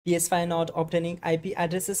PS5 not obtaining IP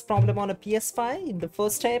addresses problem on a PS5. In the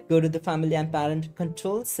first step, go to the family and parent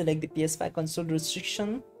control, select the PS5 console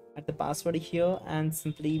restriction at the password here, and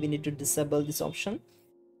simply we need to disable this option.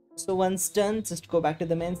 So once done, just go back to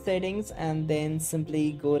the main settings and then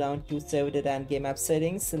simply go down to server data and game app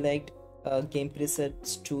settings, select game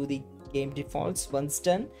presets to the game defaults. Once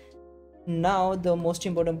done, now the most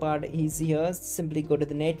important part is here. Simply go to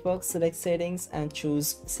the network, select settings and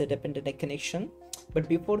choose setup internet connection. But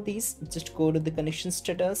before this, just go to the connection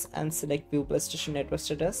status and select view PlayStation network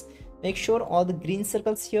status. Make sure all the green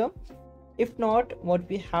circles here. If not, what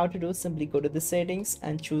we have to do, simply go to the settings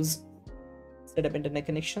and choose setup internet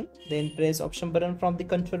connection, then press option button from the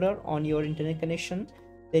controller on your internet connection.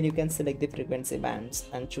 Then you can select the frequency bands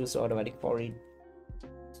and choose automatic for it.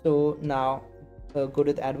 So now go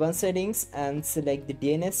to the advanced settings and select the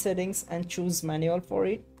DNS settings and choose manual for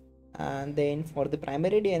it. And then for the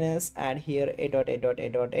primary DNS, add here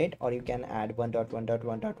 8.8.8.8, or you can add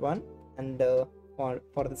 1.1.1.1. And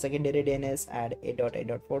for the secondary DNS, add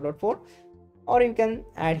 8.8.4.4, or you can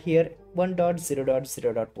add here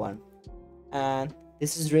 1.0.0.1. And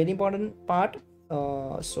this is really important part.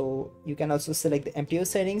 So you can also select the MTO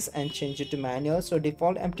settings and change it to manual. So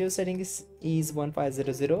default MTO settings is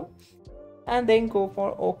 1500, and then go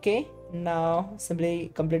for OK. Now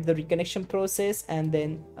simply complete the reconnection process and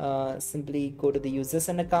then simply go to the users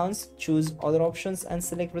and accounts, choose other options and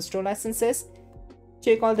select restore licenses.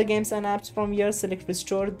 Check all the games and apps from here, select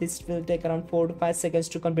restore. This will take around 4 to 5 seconds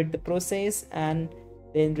to complete the process, and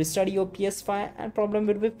then restart your PS5 and problem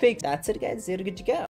will be fixed. That's it guys, you're good to go.